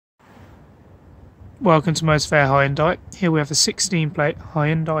Welcome to Most Fair Hyundai. Here we have a 16 plate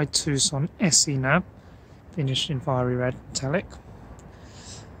Hyundai Tucson SE nav, finished in fiery red metallic.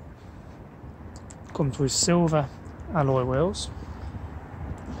 Comes with silver alloy wheels.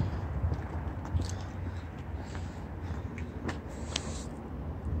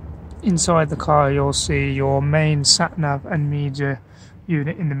 Inside the car you'll see your main sat-nav and media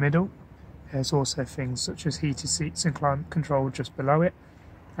unit in the middle. There's also things such as heated seats and climate control just below it,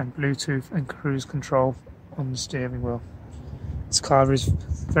 and Bluetooth and cruise control on the steering wheel. This car is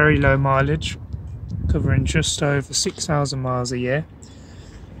very low mileage, covering just over 6,000 miles a year.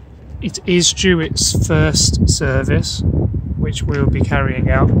 It is due its first service, which we'll be carrying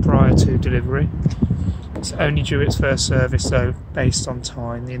out prior to delivery. It's only due its first service though, based on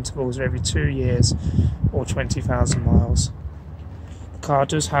time. The intervals are every 2 years or 20,000 miles. The car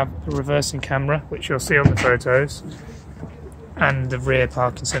does have a reversing camera, which you'll see on the photos, and the rear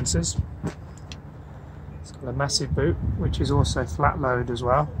parking sensors. It's got a massive boot, which is also flat load as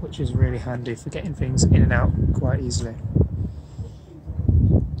well, which is really handy for getting things in and out quite easily.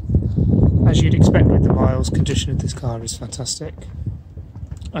 As you'd expect with the miles, condition of this car is fantastic,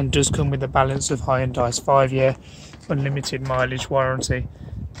 and does come with a balance of Hyundai's 5-year unlimited mileage warranty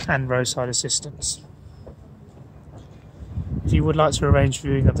and roadside assistance. If you would like to arrange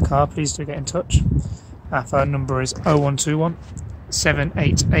viewing of the car, please do get in touch. Our phone number is 0121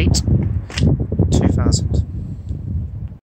 788 2000.